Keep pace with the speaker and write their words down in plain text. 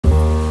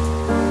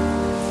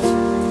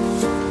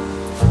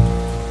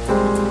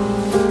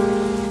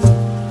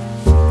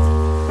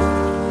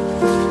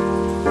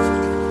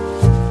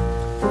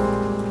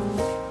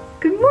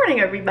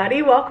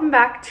everybody, welcome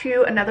back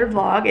to another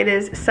vlog. It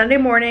is Sunday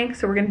morning,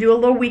 so we're gonna do a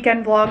little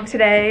weekend vlog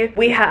today.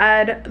 We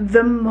had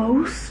the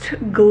most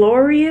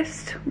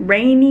glorious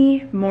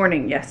rainy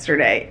morning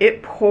yesterday.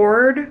 It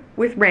poured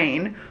with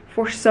rain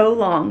for so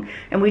long,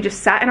 and we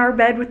just sat in our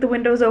bed with the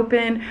windows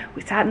open.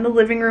 We sat in the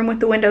living room with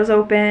the windows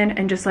open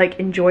and just like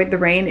enjoyed the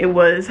rain. It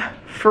was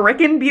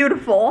freaking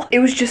beautiful. It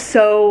was just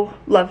so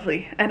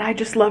lovely, and I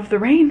just love the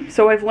rain,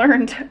 so I've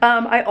learned.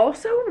 I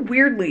also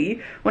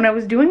weirdly, when I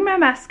was doing my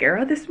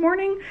mascara this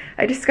morning,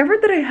 I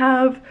discovered that I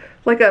have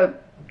like a,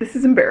 this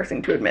is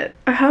embarrassing to admit,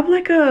 I have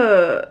like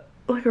a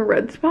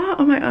red spot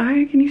on my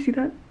eye. Can you see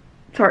that?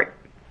 Sorry,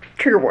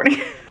 trigger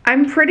warning.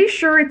 I'm pretty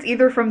sure it's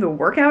either from the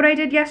workout I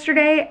did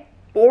yesterday,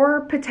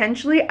 or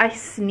potentially I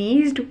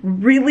sneezed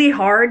really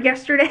hard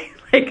yesterday,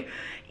 like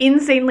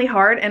insanely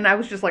hard, and I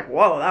was just like,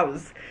 whoa, that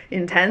was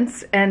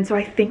intense. And so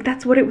I think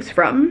that's what it was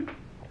from.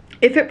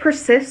 If it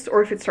persists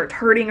or if it starts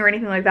hurting or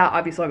anything like that,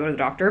 obviously I'll go to the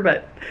doctor,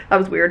 but that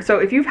was weird. So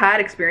if you've had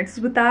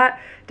experiences with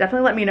that,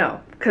 definitely let me know,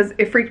 because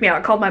it freaked me out.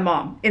 I called my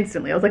mom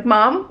instantly. I was like,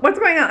 Mom, what's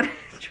going on?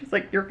 She was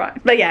like, you're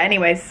fine. But yeah,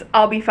 anyways,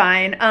 I'll be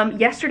fine.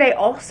 Yesterday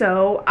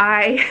also,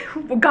 I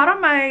got on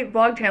my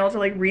vlog channel to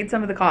like read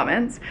some of the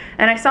comments,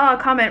 and I saw a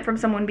comment from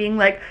someone being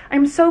like,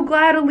 I'm so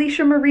glad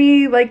Alicia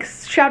Marie like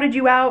shouted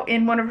you out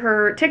in one of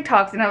her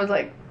TikToks. And I was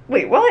like,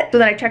 wait, what? So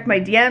then I checked my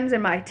DMs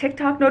and my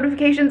TikTok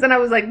notifications, and I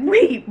was like,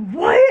 wait,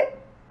 what?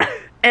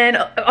 And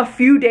a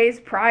few days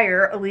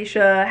prior,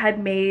 Alicia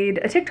had made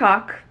a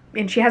TikTok,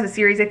 and she has a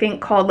series, I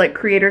think, called like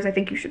creators I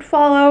think you should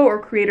follow,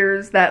 or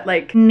creators that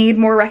like need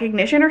more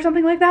recognition or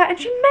something like that. And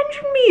she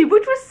mentioned me,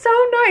 which was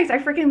so nice. I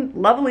freaking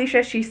love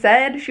Alicia. She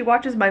said she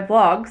watches my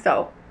vlog,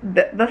 so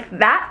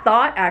that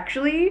thought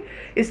actually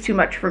is too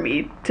much for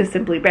me to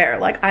simply bear.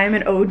 Like, I am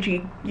an OG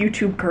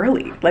YouTube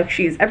girly. Like,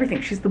 she's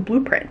everything. She's the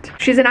blueprint.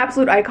 She's an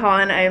absolute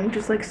icon. I am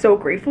just like so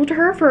grateful to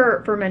her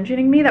for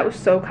mentioning me. That was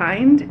so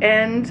kind.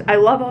 And I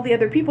love all the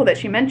other people that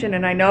she mentioned,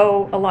 and I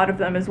know a lot of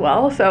them as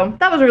well. So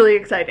that was really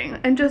exciting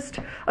and just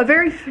a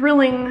very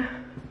thrilling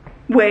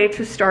way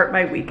to start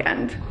my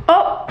weekend.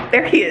 Oh,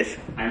 there he is.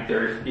 I'm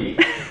thirsty.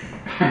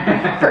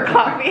 For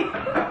coffee.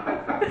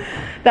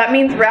 That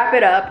means wrap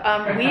it up.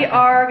 We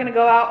are gonna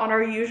go out on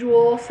our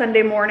usual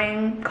Sunday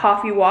morning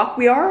coffee walk.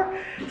 We are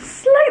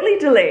slightly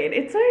delayed.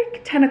 It's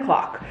like 10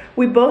 o'clock.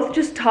 We both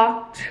just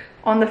talked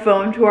on the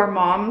phone to our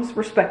moms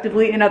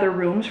respectively in other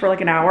rooms for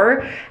like an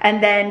hour,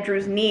 and then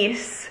Drew's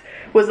niece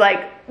was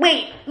like,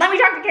 wait, let me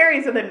talk to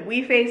Carrie. So then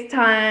we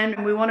FaceTime,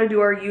 and we want to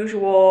do our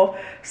usual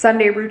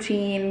Sunday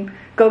routine,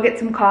 go get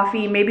some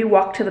coffee, maybe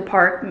walk to the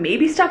park,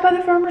 maybe stop by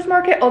the farmer's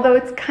market, although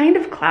it's kind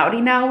of cloudy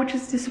now, which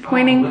is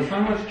disappointing. Oh, this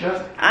one was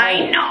just...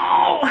 I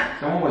know.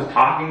 Someone was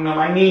talking to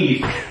my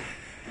niece.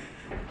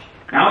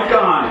 Now it's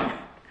gone.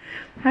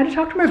 I had to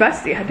talk to my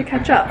bestie, I had to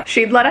catch up.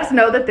 She'd let us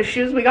know that the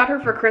shoes we got her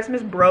for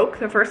Christmas broke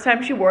the first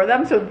time she wore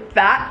them, so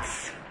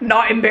that's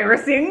not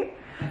embarrassing.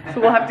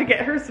 So we'll have to get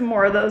her some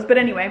more of those. But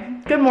anyway,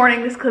 good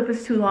morning. This clip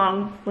is too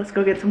long. Let's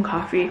go get some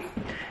coffee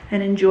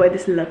and enjoy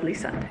this lovely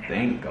Sunday.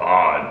 Thank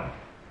God.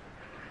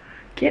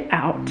 Get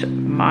out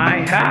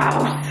my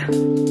house.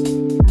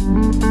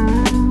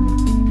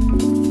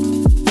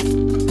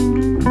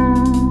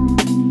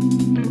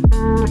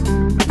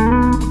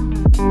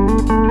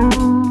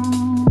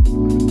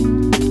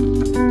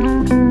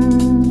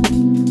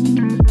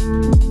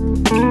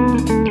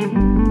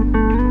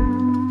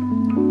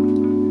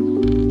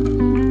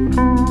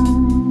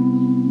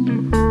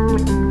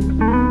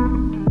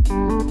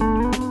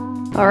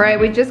 All right,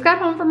 we just got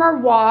home from our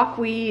walk.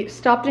 We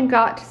stopped and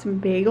got some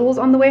bagels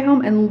on the way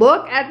home, and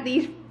look at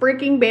these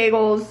freaking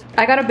bagels.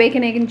 I got a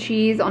bacon, egg, and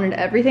cheese on an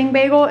everything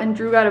bagel, and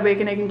Drew got a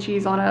bacon, egg, and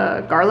cheese on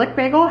a garlic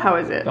bagel. How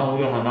is it?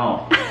 Don't leave my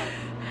mouth.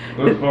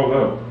 It's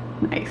so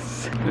good.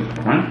 Nice. It's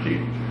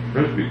crunchy.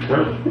 Crispy,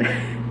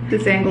 crisp.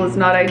 This angle is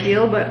not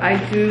ideal, but I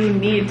do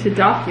need to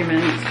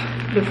document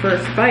the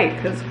first bite,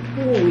 because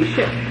holy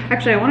shit.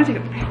 Actually, I want to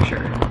take a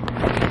picture.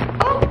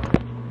 Oh,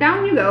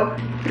 down you go.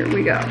 Here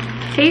we go.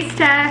 Taste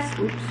test.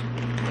 Oops.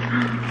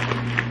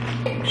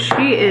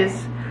 She is,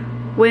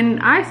 when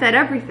I said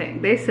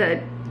everything, they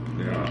said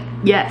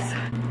yes.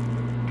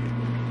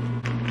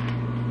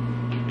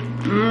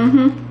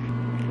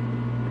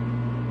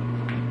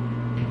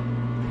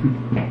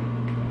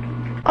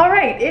 All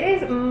right, it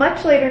is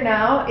much later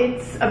now.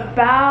 It's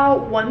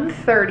about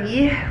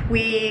 1:30.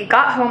 We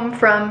got home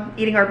from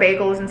eating our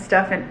bagels and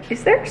stuff, and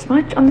is there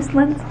smudge on this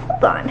lens?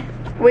 Hold on.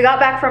 We got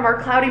back from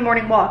our cloudy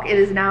morning walk. It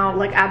is now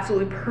like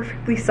absolutely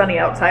perfectly sunny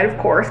outside, of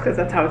course, because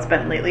that's how it's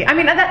been lately. I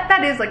mean,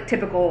 that is like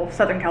typical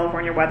Southern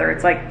California weather.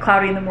 It's like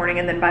cloudy in the morning,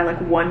 and then by like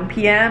 1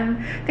 p.m,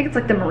 I think it's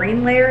like the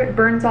marine layer, it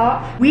burns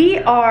off. We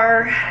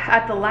are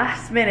at the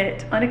last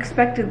minute,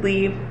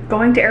 unexpectedly,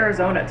 going to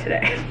Arizona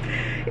today.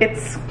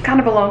 It's kind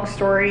of a long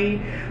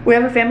story. We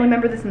have a family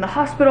member that's in the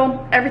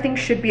hospital. Everything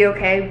should be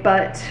okay,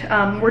 but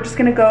we're just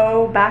gonna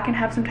go back and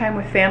have some time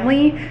with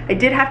family. I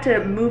did have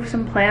to move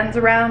some plans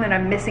around, and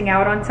I'm missing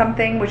out on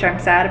something, which I'm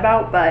sad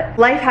about, but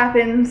life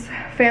happens,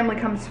 family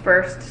comes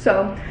first.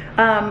 So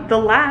the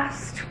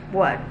last,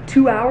 what,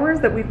 2 hours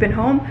that we've been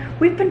home,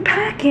 we've been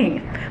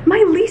packing.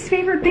 My least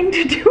favorite thing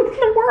to do in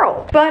the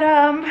world. But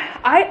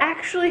I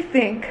actually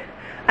think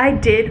I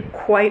did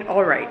quite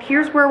all right.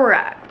 Here's where we're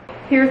at.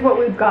 Here's what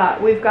we've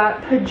got. We've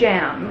got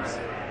pajamas.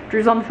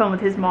 Drew's on the phone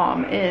with his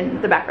mom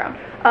in the background.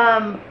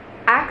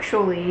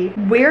 Actually,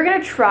 we're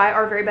gonna try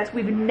our very best.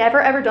 We've never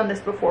ever done this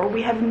before.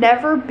 We have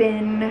never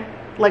been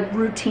like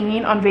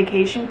routine on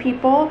vacation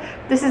people.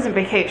 This isn't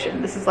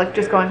vacation. This is like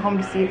just going home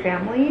to see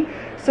family.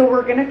 So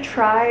we're gonna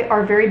try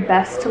our very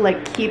best to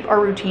like keep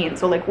our routine.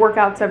 So like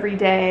workouts every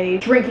day,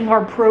 drinking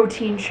our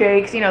protein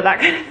shakes, you know, that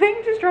kind of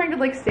thing. Just trying to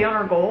like stay on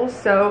our goals.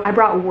 So I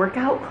brought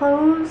workout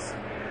clothes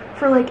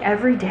for like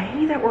every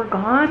day that we're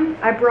gone.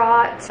 I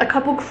brought a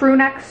couple crew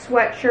neck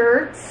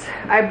sweatshirts.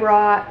 I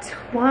brought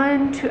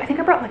one, two, I think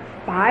I brought like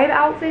 5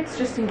 outfits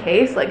just in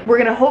case. Like we're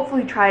gonna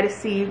hopefully try to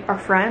see our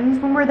friends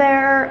when we're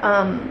there.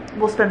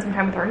 We'll spend some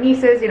time with our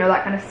nieces, you know,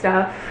 that kind of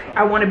stuff.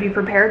 I want to be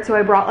prepared, so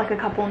I brought like a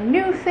couple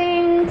new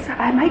things.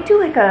 I might do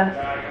like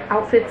a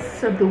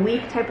outfits of the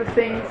week type of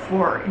thing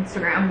for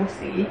Instagram, we'll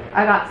see.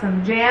 I got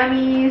some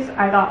jammies.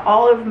 I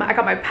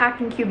got my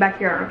packing cube back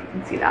here. I don't know if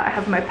you can see that. I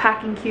have my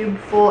packing cube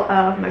full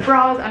of my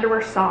bras,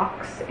 underwear,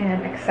 socks,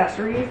 and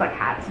accessories like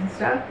hats and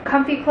stuff.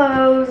 Comfy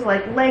clothes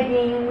like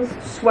leggings,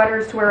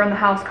 sweaters to wear in the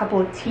house,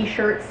 couple of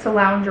t-shirts to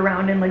lounge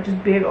around in, like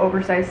just big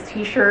oversized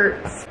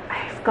t-shirts.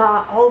 I've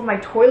got all of my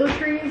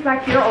toiletries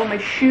back here, all of my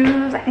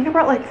shoes. I think I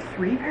brought like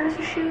 3 pairs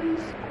of shoes.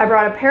 I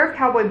brought a pair of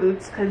cowboy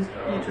boots because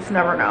you just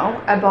never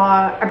know. I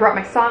brought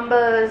my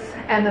Sambas,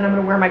 and then I'm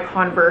gonna wear my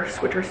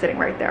Converse, which are sitting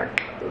right there.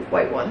 Those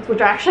white ones, which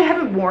I actually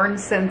haven't worn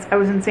since I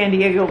was in San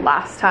Diego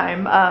last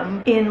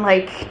time in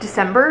like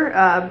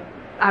December.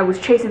 I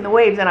was chasing the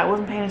waves and I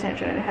wasn't paying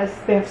attention, and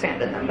they have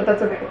sand in them, but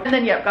that's okay. And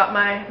then yeah, I've got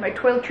my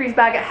toiletries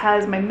bag. It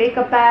has my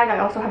makeup bag. I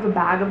also have a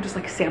bag of just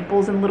like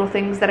samples and little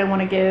things that I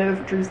want to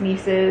give Drew's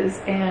nieces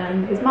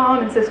and his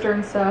mom and sister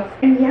and stuff.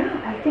 And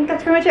yeah, I think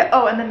that's pretty much it.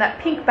 Oh, and then that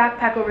pink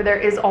backpack over there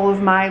is all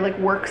of my like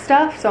work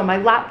stuff. So my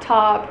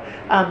laptop,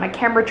 my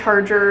camera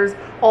chargers,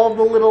 all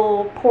the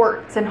little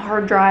ports and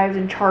hard drives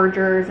and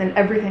chargers and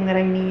everything that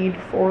I need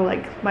for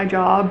like my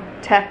job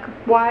tech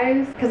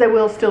wise, because I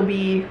will still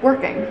be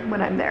working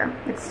when I'm there.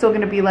 It's still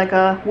gonna be like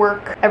a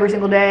work every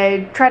single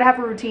day, try to have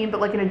a routine, but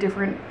like in a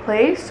different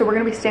place. So we're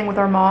gonna be staying with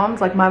our moms,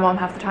 like my mom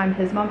half the time,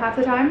 his mom half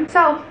the time.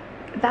 So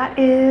that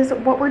is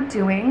what we're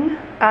doing.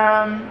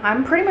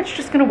 I'm pretty much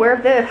just gonna wear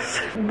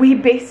this. We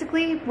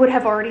basically would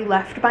have already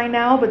left by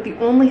now, but the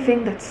only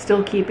thing that's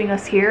still keeping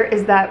us here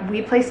is that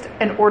we placed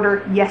an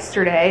order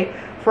yesterday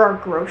for our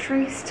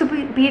groceries to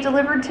be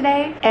delivered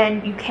today,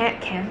 and you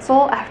can't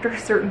cancel after a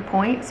certain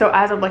point. So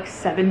as of like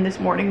 7 this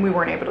morning, we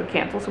weren't able to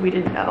cancel, so we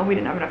didn't know. We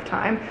didn't have enough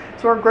time.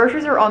 So our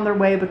groceries are on their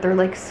way, but they're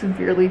like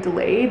severely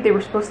delayed. They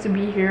were supposed to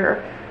be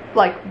here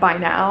like by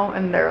now,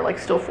 and they're like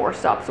still 4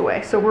 stops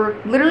away. So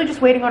we're literally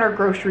just waiting on our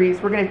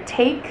groceries. We're gonna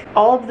take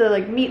all of the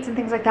like meats and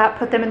things like that,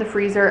 put them in the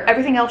freezer.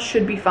 Everything else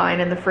should be fine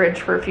in the fridge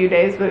for a few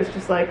days, but it's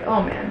just like,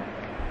 oh man,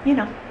 you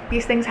know,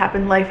 these things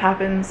happen, life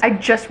happens. I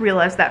just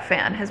realized that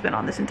fan has been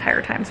on this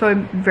entire time, so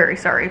I'm very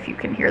sorry if you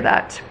can hear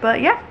that. But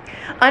yeah,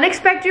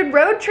 unexpected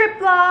road trip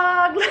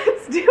vlog,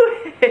 let's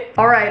do it.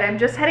 All right, I'm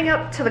just heading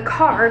up to the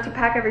car to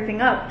pack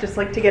everything up, just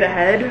like to get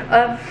ahead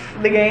of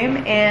the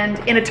game. And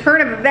in a turn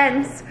of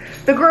events,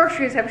 the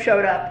groceries have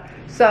showed up.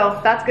 So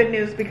that's good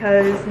news,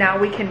 because now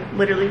we can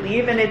literally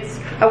leave. And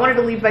I wanted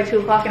to leave by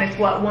 2 o'clock, and it's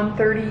what,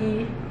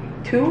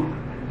 1:32?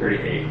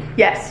 38.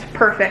 Yes,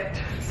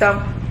 perfect.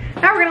 So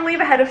now we're gonna leave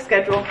ahead of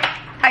schedule.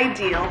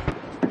 Ideal.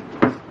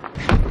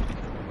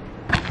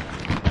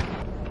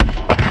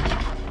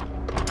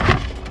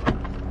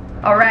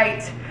 All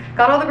right,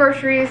 got all the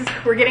groceries.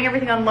 We're getting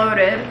everything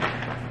unloaded,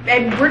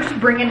 and we're just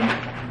bringing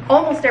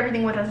almost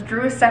everything with us.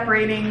 Drew is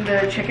separating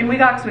the chicken we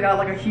got, because we got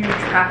like a huge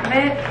pack of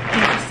it.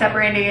 He's just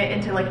separating it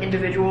into like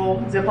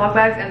individual Ziploc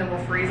bags, and then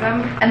we'll freeze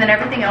them. And then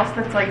everything else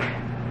that's like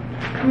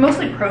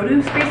mostly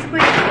produce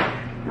basically,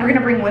 we're gonna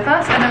bring with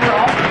us. And then we're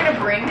also gonna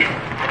bring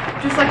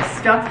just like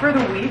stuff for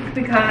the week,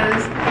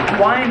 because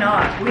why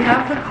not? We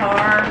have the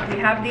car, we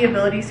have the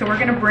ability, so we're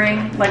gonna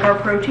bring like our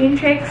protein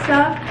shake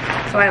stuff.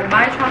 So I have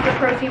my chocolate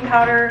protein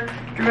powder.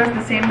 Drew has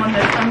the same one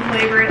that's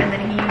unflavored, and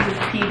then he uses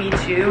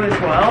PB2 as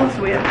well,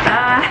 so we have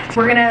that.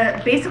 We're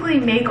gonna basically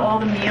make all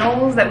the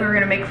meals that we were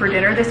gonna make for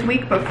dinner this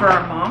week, but for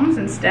our moms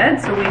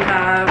instead. So we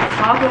have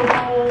taco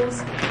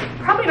bowls,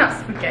 probably not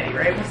spaghetti,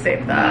 right? We'll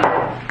save that.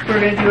 We're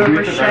gonna do a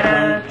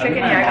bruschetta chicken.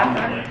 Yeah, I got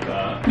that.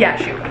 Yeah,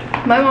 she would.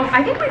 My mom,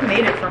 I think we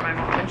made it for my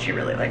mom, and she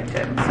really liked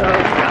it. So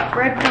we've got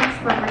breadcrumbs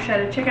for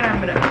bruschetta chicken. I'm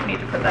gonna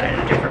need to put that in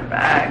a different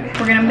bag.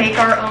 We're gonna make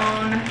our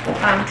own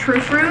true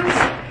fruits,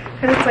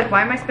 because it's like,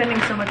 why am I spending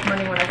so much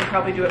money when I could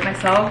probably do it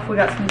myself? We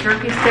got some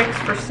jerky sticks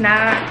for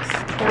snacks,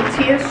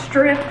 tortilla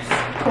strips,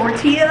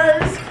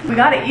 tortillas. We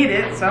gotta eat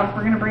it, so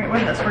we're gonna bring it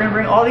with us. We're gonna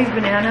bring all these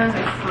bananas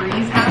and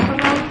freeze half of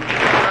them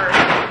for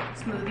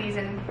smoothies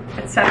and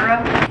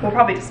etc. We'll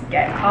probably just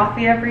get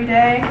coffee every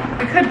day.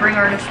 We could bring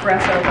our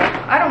Nespresso, but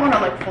I don't want to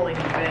like fully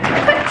move in.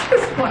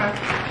 just want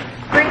to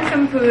bring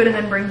some food and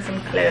then bring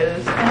some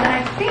clothes. And then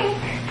I think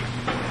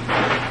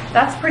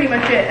that's pretty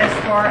much it as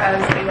far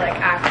as the like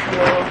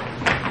actual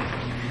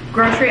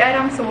grocery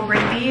items. So we'll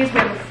bring these. We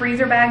have a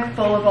freezer bag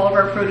full of all of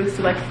our produce,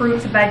 so like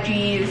fruits,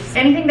 veggies,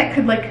 anything that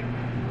could like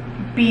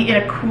be in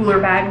a cooler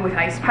bag with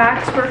ice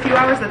packs for a few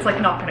hours that's like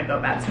not gonna go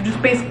bad. So just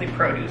basically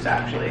produce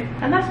actually.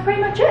 And that's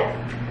pretty much it.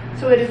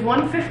 So it is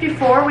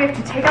 1:54. We have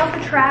to take out the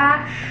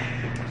trash.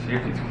 See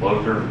if these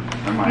clothes are...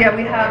 Yeah,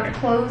 we have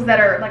clothes that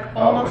are like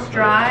almost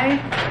dry,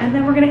 and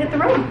then we're gonna hit the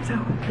road. So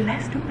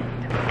let's do it.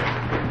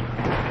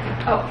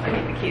 Oh, I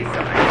need the keys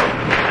somewhere.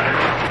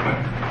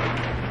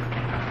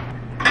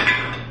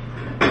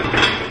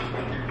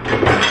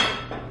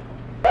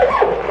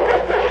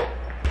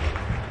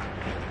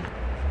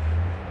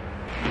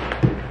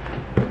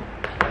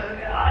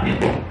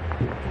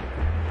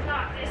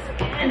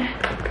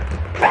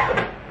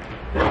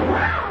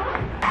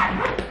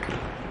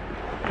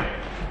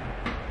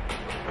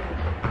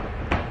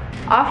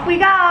 Off we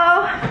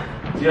go,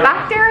 Yep.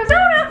 Back to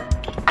Arizona.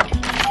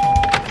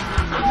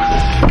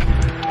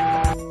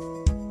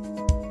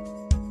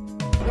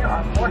 Here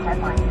are 4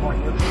 headlines for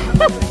you.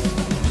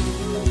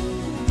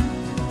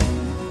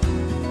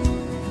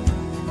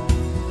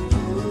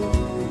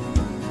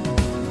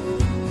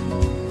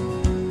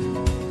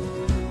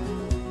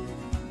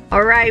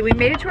 All right, we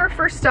made it to our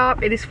first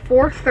stop. It is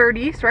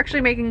 4:30, so we're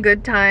actually making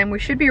good time. We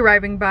should be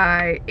arriving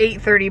by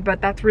 8:30,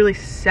 but that's really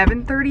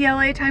 7:30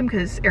 LA time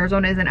because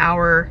Arizona is an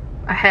hour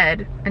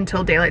ahead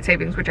until daylight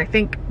savings, which I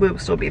think we'll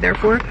still be there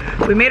for.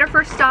 We made our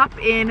first stop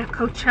in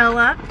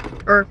Coachella,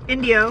 or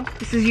Indio.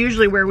 This is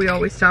usually where we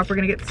always stop. We're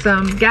gonna get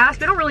some gas.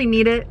 We don't really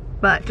need it,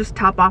 but just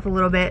top off a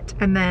little bit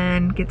and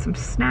then get some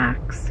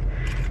snacks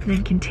and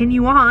then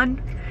continue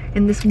on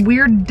in this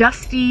weird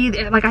dusty,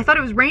 like I thought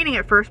it was raining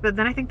at first, but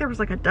then I think there was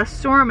like a dust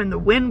storm and the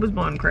wind was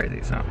blowing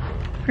crazy, so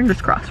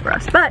fingers crossed for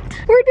us. But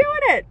we're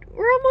doing it.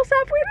 We're almost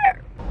halfway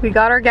there. We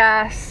got our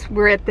gas.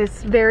 We're at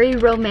this very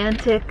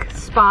romantic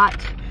spot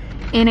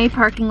in a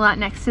parking lot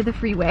next to the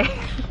freeway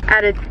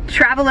at a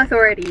travel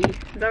authority.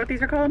 Is that what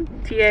these are called?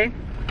 TA?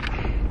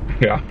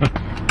 Yeah.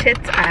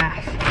 Tits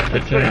ass.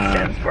 That's what it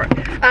stands for.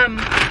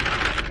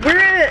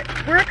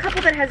 We're a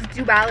couple that has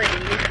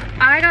duality.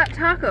 I got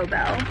Taco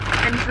Bell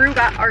and Drew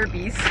got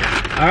Arby's.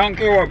 I don't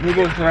care what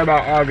people say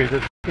about Arby's,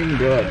 it's f***ing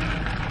good.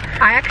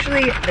 I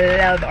actually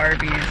love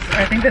Arby's.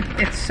 I think that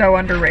it's so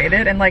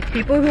underrated, and like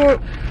people who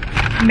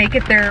make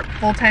it their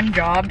full-time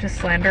job to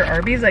slander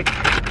Arby's, like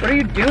what are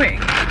you doing?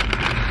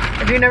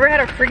 Have you never had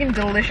a freaking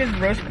delicious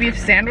roast beef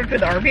sandwich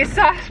with Arby's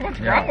sauce?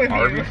 What's wrong with you?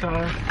 Arby's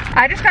sauce?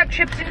 I just got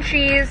chips and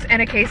cheese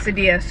and a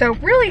quesadilla, so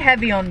really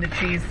heavy on the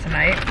cheese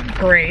tonight.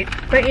 Great.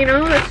 But you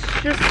know, it's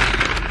just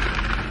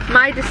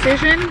my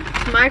decision,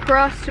 my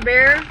cross to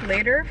bear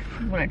later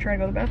when I try to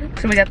go to the bathroom.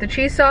 So we got the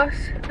cheese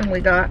sauce and we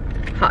got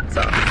hot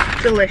sauce.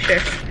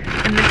 Delicious.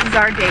 And this is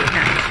our date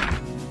night.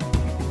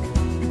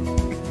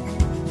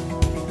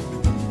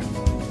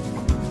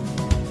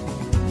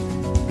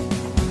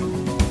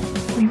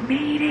 We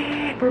made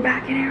it. We're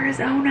back in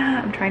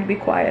Arizona. I'm trying to be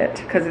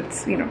quiet because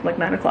it's, you know, like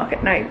 9 o'clock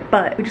at night.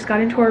 But we just got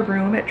into our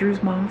room at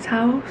Drew's mom's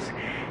house,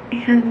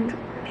 and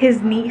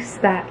his niece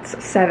that's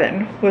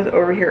 7 was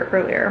over here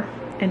earlier,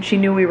 and she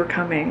knew we were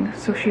coming,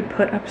 so she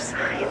put up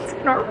signs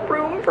in our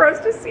room for us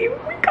to see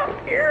when we come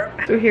here.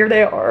 So here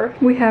they are.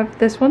 We have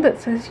this one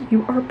that says,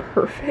 "You are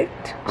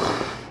perfect."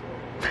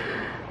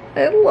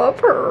 I love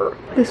her.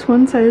 This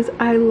one says,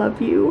 "I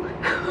love you."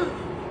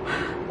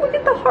 Look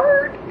at the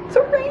heart. It's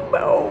a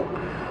rainbow.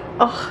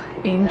 Oh,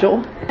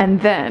 angel.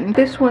 And then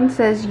this one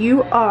says,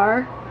 "You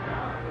are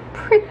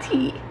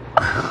pretty."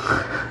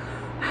 Oh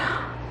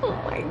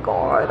my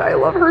god, I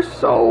love her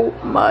so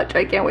much.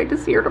 I can't wait to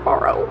see her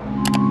tomorrow.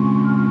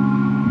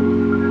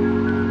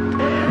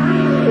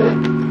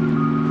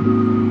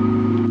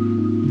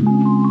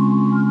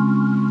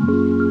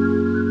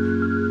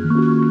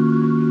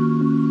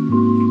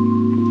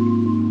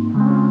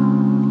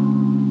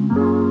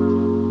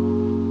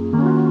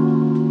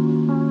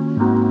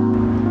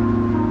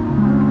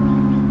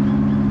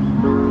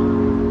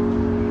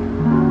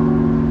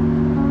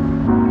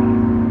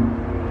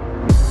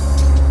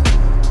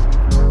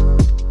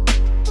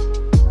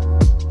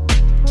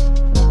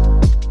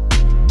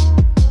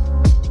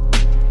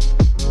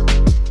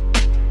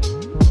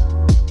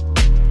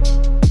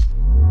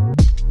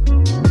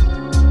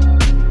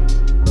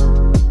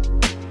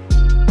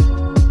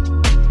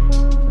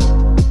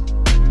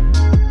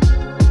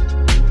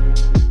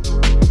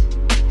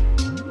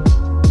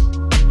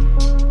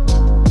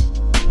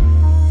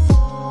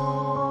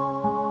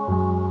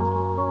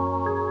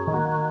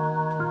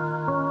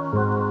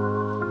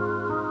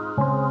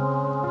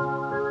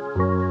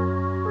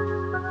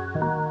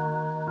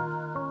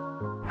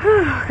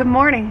 Good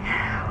morning.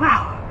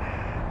 Wow,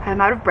 I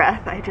I'm out of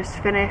breath. I just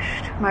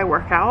finished my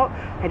workout.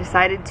 I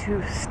decided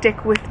to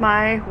stick with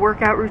my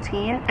workout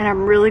routine, and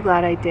I'm really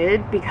glad I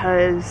did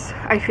because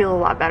I feel a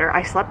lot better.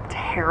 I slept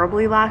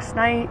terribly last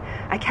night.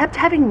 I kept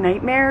having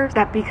nightmares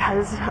that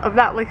because of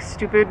that like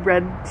stupid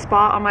red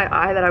spot on my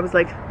eye that I was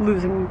like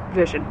losing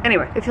vision.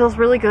 Anyway, it feels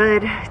really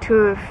good to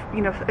have,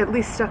 you know, at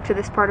least stuck to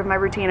this part of my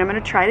routine. I'm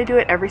gonna try to do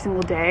it every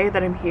single day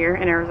that I'm here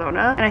in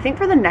Arizona. And I think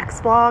for the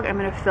next vlog, I'm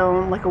gonna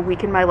film like a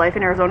week in my life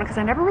in Arizona because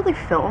I never really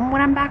film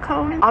when I'm back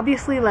home.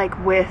 Obviously, like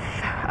with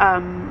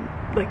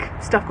like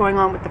stuff going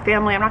on with the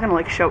family, I'm not gonna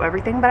like show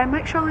everything, but I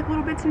might show like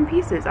little bits and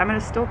pieces. I'm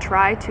gonna still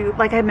try to,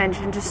 like I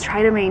mentioned, just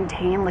try to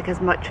maintain like as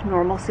much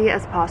normalcy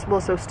as possible.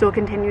 So still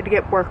continue to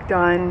get work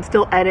done,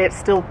 still edit,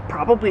 still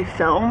probably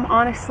film,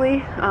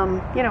 honestly,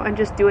 you know, and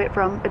just do it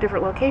from a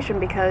different location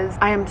because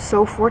I am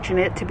so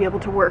fortunate to be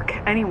able to work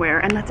anywhere.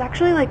 And that's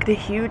actually like the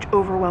huge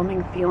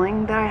overwhelming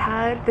feeling that I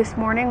had this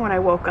morning when I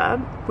woke up,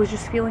 was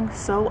just feeling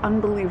so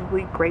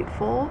unbelievably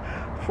grateful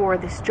for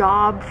this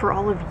job, for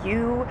all of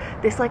you,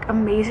 this like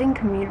amazing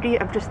community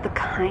of just the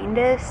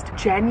kindest,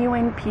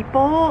 genuine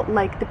people.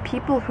 Like the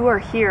people who are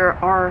here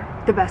are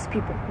the best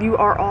people. You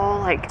are all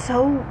like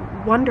so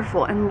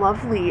wonderful and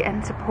lovely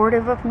and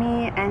supportive of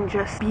me and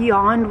just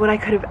beyond what I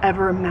could have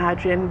ever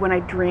imagined when I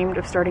dreamed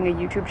of starting a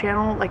YouTube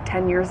channel like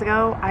 10 years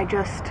ago. I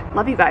just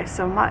love you guys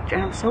so much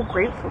and I'm so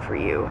grateful for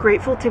you.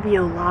 Grateful to be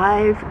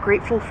alive,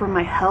 grateful for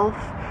my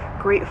health,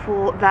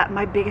 grateful that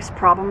my biggest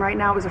problem right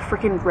now is a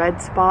freaking red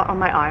spot on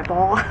my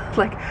eyeball.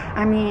 Like,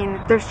 I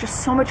mean, there's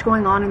just so much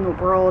going on in the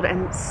world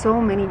and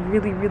so many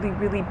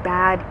really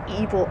bad,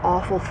 evil,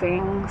 awful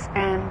things,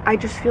 and I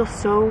just feel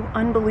so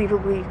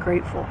unbelievably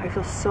grateful. I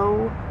feel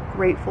so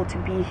grateful to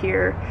be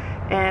here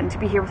and to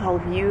be here with all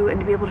of you and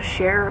to be able to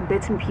share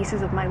bits and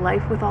pieces of my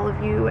life with all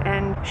of you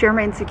and share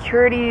my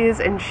insecurities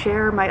and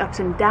share my ups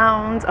and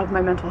downs of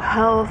my mental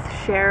health,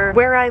 share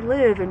where I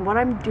live and what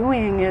I'm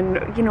doing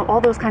and, you know,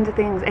 all those kinds of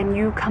things. And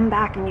you come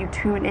back and you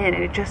tune in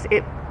and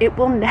it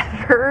will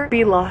never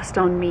be lost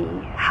on me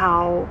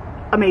how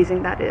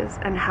amazing that is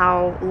and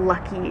how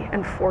lucky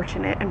and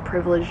fortunate and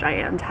privileged I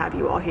am to have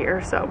you all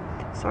here. So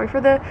sorry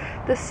for the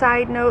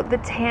side note, the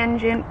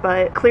tangent,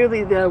 but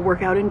clearly the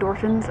workout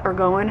endorphins are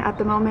going at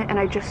the moment and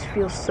I just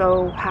feel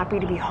so happy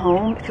to be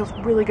home. It feels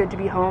really good to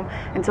be home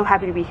and so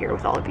happy to be here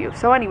with all of you.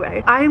 So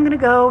anyway, I am gonna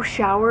go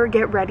shower,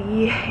 get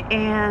ready,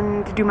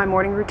 and do my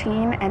morning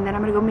routine, and then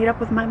I'm gonna go meet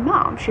up with my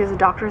mom. She has a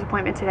doctor's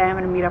appointment today. I'm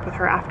gonna meet up with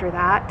her after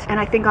that, and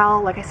I think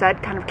I'll, like I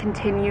said, kind of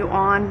continue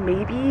on,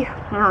 maybe,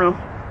 I don't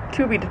know,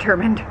 to be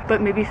determined,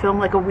 but maybe film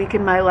like a week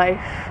in my life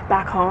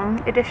back home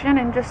edition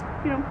and just,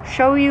 you know,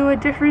 show you a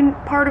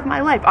different part of my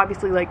life.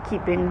 Obviously, like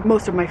keeping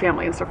most of my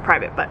family and stuff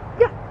private, but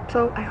yeah.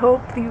 So I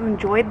hope that you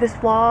enjoyed this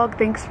vlog.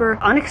 Thanks for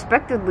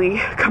unexpectedly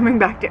coming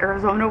back to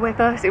Arizona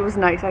with us. It was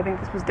nice. I think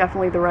this was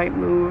definitely the right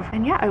move.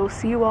 And yeah, I will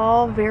see you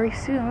all very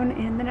soon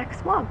in the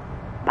next vlog.